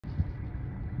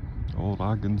Old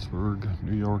Ogdensburg,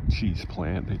 New York cheese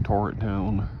plant. They tore it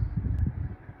down.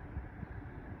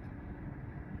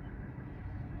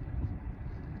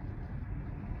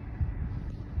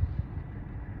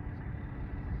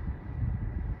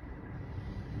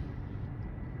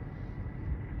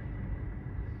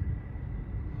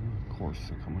 Of course,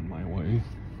 they're coming my way.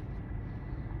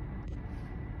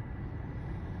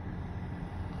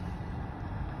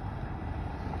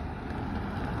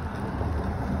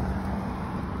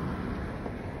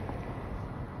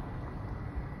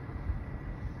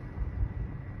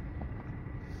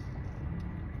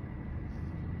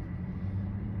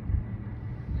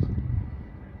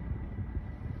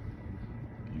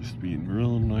 Used to be a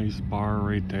real nice bar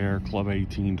right there, Club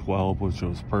 1812, which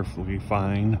was perfectly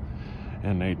fine,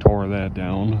 and they tore that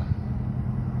down.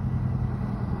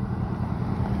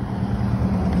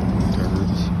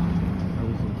 Retards. I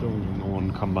wasn't filming, no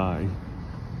one come by.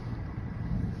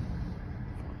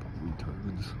 Fucking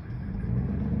retards.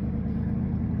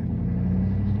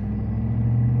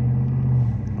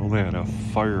 Oh, they had a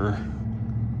fire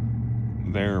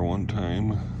there one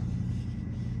time.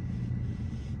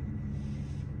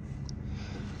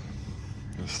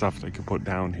 The stuff they could put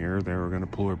down here, they were going to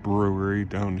put a brewery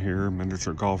down here,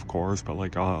 miniature golf course, but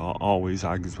like always,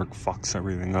 Ogdensburg fucks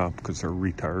everything up because they're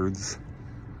retards.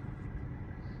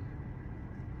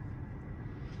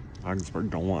 Ogdensburg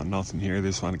don't want nothing here, they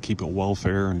just want to keep it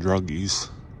welfare and druggies.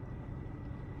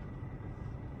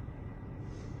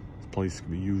 This place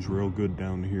can be used real good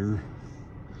down here.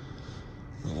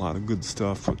 A lot of good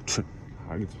stuff, but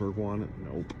Ogdensburg want it?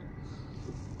 Nope.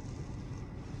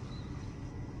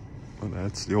 Well,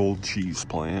 that's the old cheese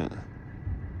plant.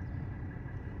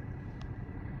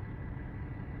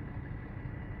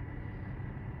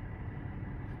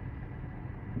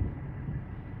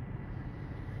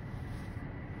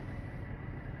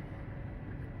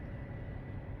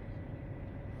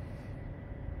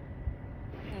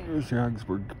 There's the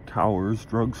Ogdensburg Towers,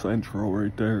 Drug Central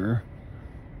right there.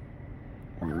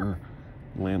 Where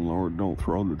landlord don't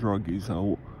throw the druggies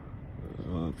out.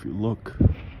 If you look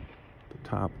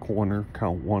top corner,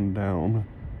 count one down,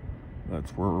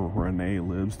 that's where Renee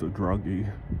lives, the druggie.